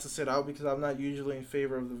Tyrod to sit out because I'm not usually in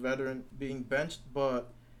favor of the veteran being benched,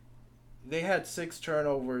 but they had 6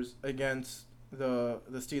 turnovers against the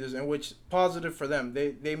Steelers, in which positive for them.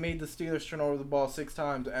 They made the Steelers turn over the ball 6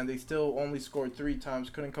 times, and they still only scored 3 times.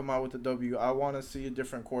 Couldn't come out with a W. I want to see a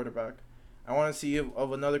different quarterback. I want to see if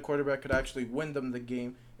another quarterback could actually win them the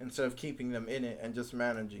game instead of keeping them in it and just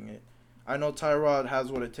managing it. I know Tyrod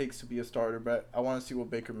has what it takes to be a starter, but I want to see what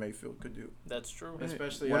Baker Mayfield could do. That's true.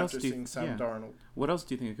 Especially after seeing Sam Darnold. What else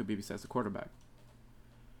do you think it could be besides the quarterback?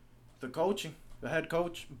 The coaching, the head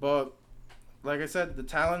coach, but like I said, the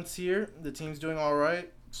talent's here. The team's doing all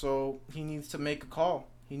right. So he needs to make a call.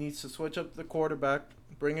 He needs to switch up the quarterback,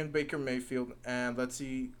 bring in Baker Mayfield, and let's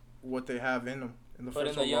see what they have in them. But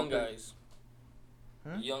in the young guys.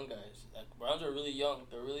 Young guys. Like, Browns are really young.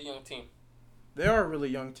 They're a really young team. They are a really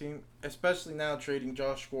young team, especially now trading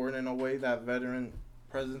Josh Gordon away, that veteran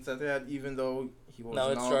presence that they had, even though he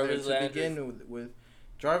wasn't all there to begin with.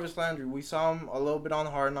 Jarvis Landry, we saw him a little bit on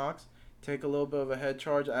Hard Knocks. Take a little bit of a head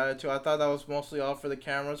charge attitude. I thought that was mostly all for the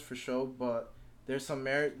cameras for show, but there's some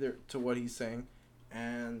merit there to what he's saying,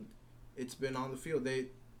 and it's been on the field.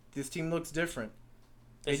 This team looks different.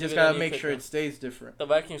 They just gotta make sure it stays different. The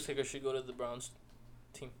Vikings kicker should go to the Browns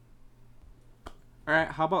team. All right,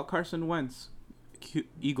 how about Carson Wentz,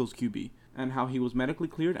 Eagles QB, and how he was medically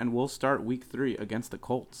cleared and will start Week 3 against the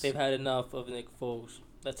Colts? They've had enough of Nick Foles.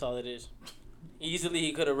 That's all it is. Easily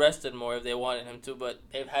he could have rested more if they wanted him to, but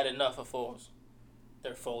they've had enough of Foles.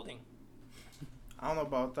 They're folding. I don't know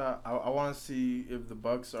about that. I want to see if the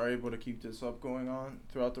Bucs are able to keep this up going on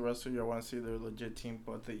throughout the rest of the year. I want to see they're a legit team.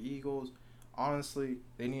 But the Eagles, honestly,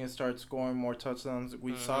 they need to start scoring more touchdowns.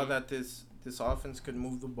 We saw that this offense could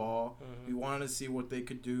move the ball. We wanted to see what they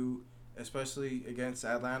could do, especially against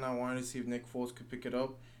Atlanta. I wanted to see if Nick Foles could pick it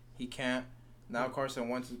up. He can't. Now Carson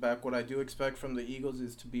Wentz is back. What I do expect from the Eagles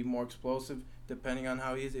is to be more explosive, depending on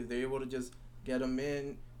how he is. If they're able to just get him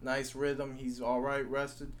in, nice rhythm, he's all right,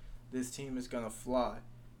 rested, this team is going to fly.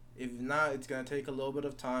 If not, it's going to take a little bit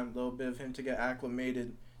of time, a little bit of him to get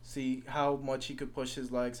acclimated, see how much he could push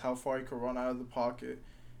his legs, how far he could run out of the pocket.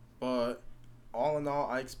 But all in all,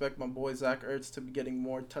 I expect my boy Zach Ertz to be getting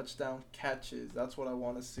more touchdown catches. That's what I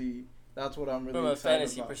want to see. That's what I'm really excited about. From a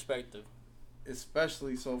fantasy perspective.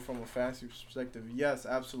 Especially so from a fantasy perspective. Yes,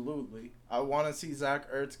 absolutely. I want to see Zach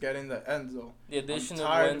Ertz get in the end zone. I'm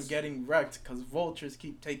tired of getting wrecked because vultures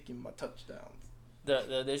keep taking my touchdowns.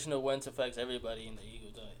 The addition of Wentz affects everybody in the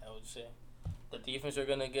Eagles, I would say. The defense are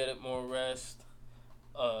going to get more rest.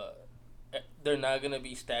 They're not going to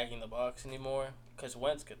be stacking the box anymore because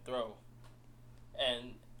Wentz could throw.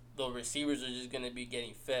 And the receivers are just going to be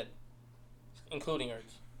getting fed, including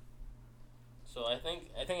Ertz. So I think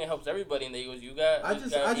it helps everybody in the Eagles. I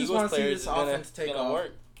just want to see this offense take off.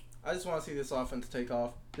 I just want to see this offense take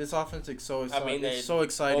off. This offense is so exciting. It's so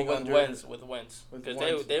exciting with Wentz.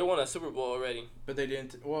 Because they won a Super Bowl already. But they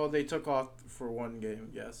didn't. Well, they took off for one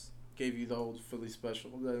game. Yes, gave you the old Philly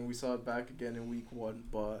special. Then we saw it back again in Week 1.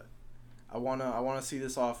 But I wanna see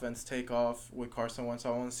this offense take off with Carson Wentz.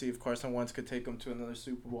 I want to see if Carson Wentz could take him to another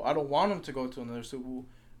Super Bowl. I don't want him to go to another Super Bowl,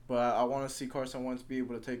 but I want to see Carson Wentz be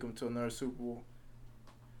able to take him to another Super Bowl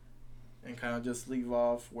and kind of just leave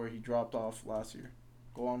off where he dropped off last year.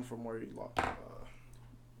 Go on from where he lost.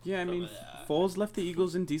 Yeah, I mean, Foles left the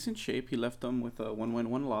Eagles in decent shape. He left them with a 1 win,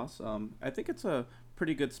 1 loss. I think it's a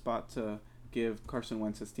pretty good spot to give Carson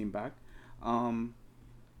Wentz his team back.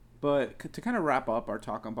 But to kind of wrap up our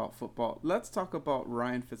talk about football, let's talk about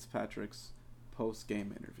Ryan Fitzpatrick's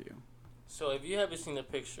post-game interview. So if you haven't seen a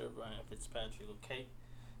picture of Ryan Fitzpatrick, okay,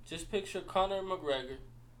 just picture Conor McGregor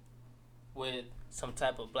with some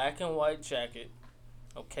type of black and white jacket,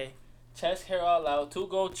 okay, chest hair all out, 2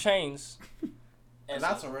 gold chains, And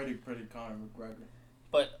that's already pretty Conor McGregor.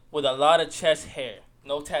 But with a lot of chest hair,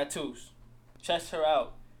 no tattoos, chest hair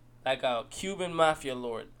out, like a Cuban mafia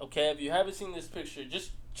lord. Okay, if you haven't seen this picture,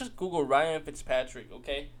 just Google Ryan Fitzpatrick.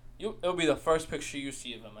 Okay, it'll be the first picture you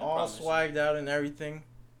see of him. I all promise swagged out and everything,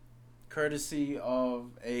 courtesy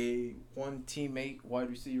of one teammate, wide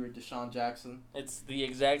receiver Deshaun Jackson. It's the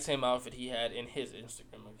exact same outfit he had in his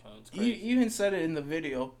Instagram account. It's You crazy. even said it in the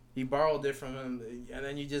video. He borrowed it from him, and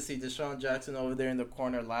then you just see Deshaun Jackson over there in the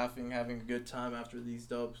corner laughing, having a good time after these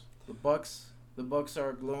dubs. The Bucks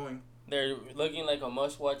are glowing. They're looking like a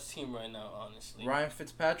must-watch team right now, honestly. Ryan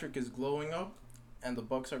Fitzpatrick is glowing up, and the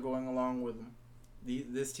Bucks are going along with him.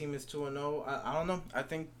 This team is 2-0. I don't know. I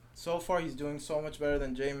think so far he's doing so much better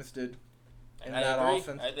than Jameis did in I that agree.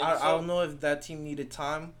 offense. I think I so. don't know if that team needed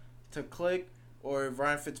time to click or if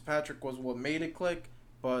Ryan Fitzpatrick was what made it click,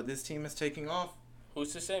 but this team is taking off.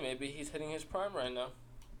 Who's to say? Maybe he's hitting his prime right now.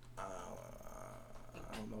 I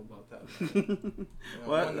don't know about that.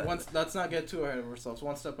 Well, Let's not get too ahead of ourselves.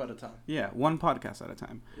 One step at a time. Yeah, one podcast at a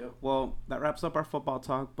time. Yep. Well, that wraps up our football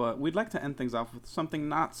talk, but we'd like to end things off with something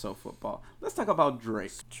not so football. Let's talk about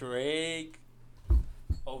Drake. Drake,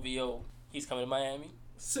 OVO. He's coming to Miami.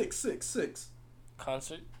 666.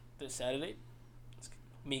 Concert this Saturday.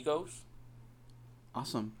 Migos.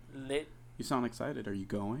 Awesome. Lit. You sound excited. Are you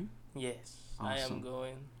going? Yes, I am Awesome.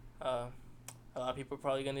 going. A lot of people are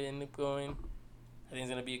probably going to end up going. I think it's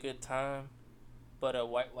going to be a good time. But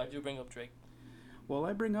why'd you bring up Drake? Well,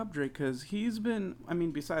 I bring up Drake because he's been, I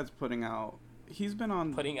mean, besides putting out, he's been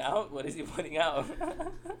on Putting out? What is he putting out?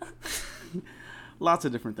 lots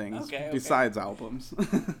of different things Okay. besides albums.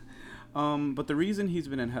 But the reason he's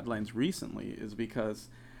been in headlines recently is because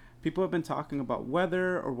people have been talking about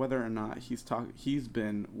whether or not he's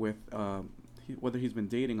been with whether he's been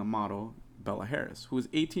dating a model, Bella Harris, who is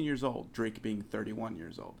 18 years old, Drake being 31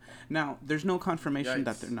 years old. Now, there's no confirmation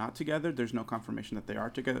that Yikes. they're not together. There's no confirmation that they are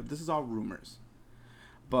together. This is all rumors.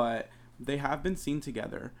 But they have been seen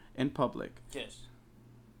together in public. Yes.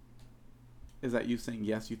 Is that you saying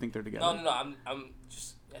yes, you think they're together? No. I'm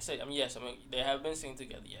just. I said. Yes. I mean, they have been seen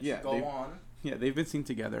together. Yes. Yeah. Go on. Yeah, they've been seen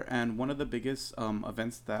together, and one of the biggest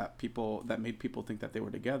events that made people think that they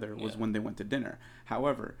were together was when they went to dinner.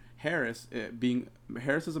 However, Harris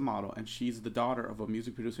is a model, and she's the daughter of a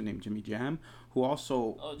music producer named Jimmy Jam, who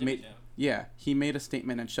also he made a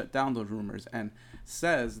statement and shut down those rumors and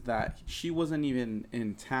says that she wasn't even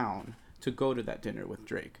in town to go to that dinner with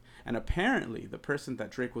Drake. And apparently, the person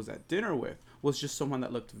that Drake was at dinner with was just someone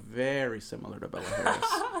that looked very similar to Bella Harris.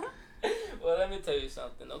 Well, let me tell you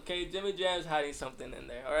something, okay? Jimmy Jam's hiding something in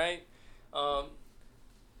there, all right?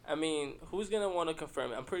 I mean, who's going to want to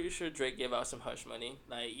confirm it? I'm pretty sure Drake gave out some hush money.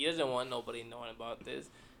 Like, he doesn't want nobody knowing about this.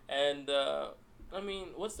 And, I mean,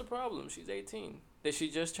 what's the problem? She's 18. Did she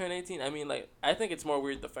just turn 18? I mean, like, I think it's more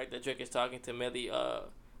weird the fact that Drake is talking to Millie,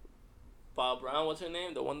 Bob Brown, what's her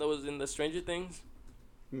name? The one that was in the Stranger Things?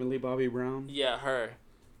 Millie Bobby Brown? Yeah, her.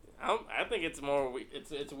 I think it's more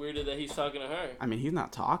it's weirder that he's talking to her. I mean, he's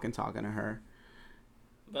not talking to her.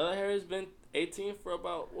 Bella Harris been 18 for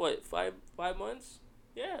about what 5 months?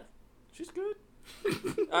 Yeah, she's good.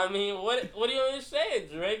 I mean, what do you want to say?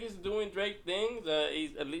 Drake is doing Drake things.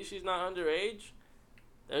 At least she's not underage.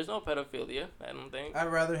 There's no pedophilia, I don't think.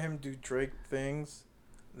 I'd rather him do Drake things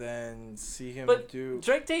than see him do.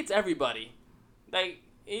 Drake dates everybody. Like,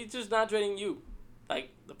 he's just not dating you.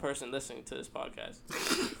 Like, the person listening to this podcast.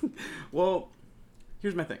 Well,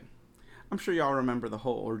 here's my thing. I'm sure y'all remember the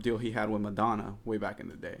whole ordeal he had with Madonna way back in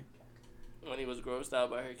the day. When he was grossed out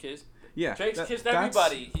by her kiss. Yeah. Drake's kissed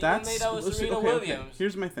everybody. He even made out with Serena Williams.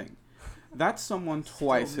 Here's my thing. That's someone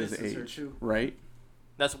twice his misses her age, too. right?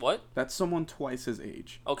 That's what? That's someone twice his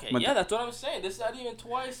age. Okay, Mad- yeah, that's what I'm saying. This is not even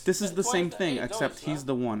twice. This is the twice same the thing, age. No, except it's he's not.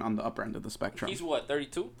 the one on the upper end of the spectrum. He's what,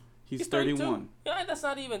 32? He's 32. 31. Yeah, that's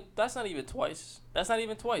not even twice. That's not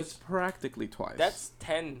even It's twice. practically twice. That's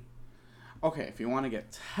 10. Okay, if you want to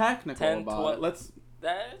get technical 10, about 12. it, let's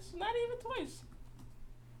That's not even twice.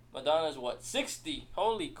 Madonna's what, 60?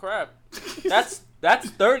 Holy crap. That's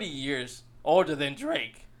 30 years older than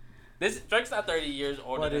Drake. Drake's not 30 years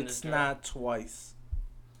older But than it's Drake. not twice.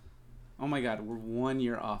 Oh my God, we're 1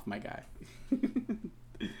 year off, my guy.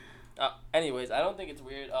 Anyways, I don't think it's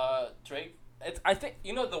weird. Drake, I think,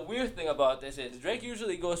 the weird thing about this is Drake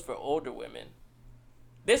usually goes for older women.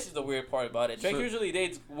 This is the weird part about it. Drake usually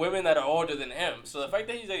dates women that are older than him. So the fact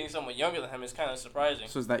that he's dating someone younger than him is kind of surprising.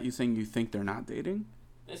 So is that you saying you think they're not dating?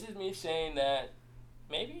 This is me saying that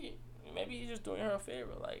maybe he's just doing her a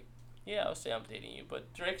favor. Like, yeah, I'll say I'm dating you,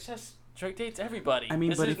 but Drake dates everybody. I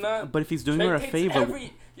mean, this but if he's doing her a dates favor,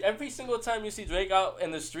 every single time you see Drake out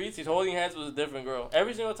in the streets, he's holding hands with a different girl.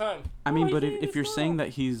 Every single time. I mean, but he's if you're this saying girl.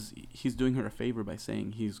 that he's doing her a favor by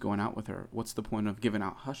saying he's going out with her, what's the point of giving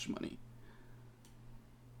out hush money?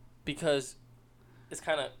 Because it's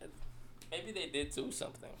kind of maybe they did do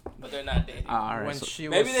something, but they're not dating. All right, When so she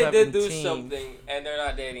was Maybe they 17, did do something and they're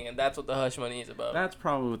not dating, and that's what the hush money is about. that's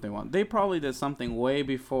probably what they want. They probably did something way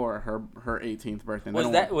before her 18th birthday.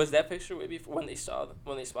 Was that picture way before when they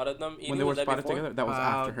spotted them eating? when they were Was that spotted before? together? That was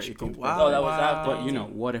after her 18th birthday. Wow, Oh, that was after.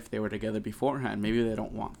 But what if they were together beforehand? Maybe they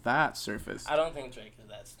don't want that surface. I don't think Drake is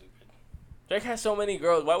that stupid. Drake has so many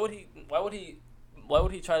girls. Why would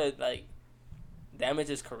he try to like damage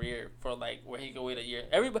his career for like where he could wait a year?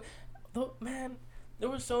 Everybody, man, there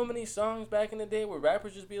were so many songs back in the day where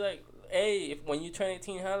rappers just be like, "Hey, when you turn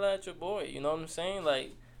 18, holla at your boy." You know what I'm saying?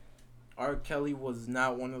 Like, R. Kelly was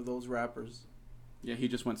not one of those rappers. Yeah, he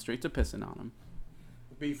just went straight to pissing on him.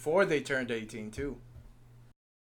 Before they turned 18, too.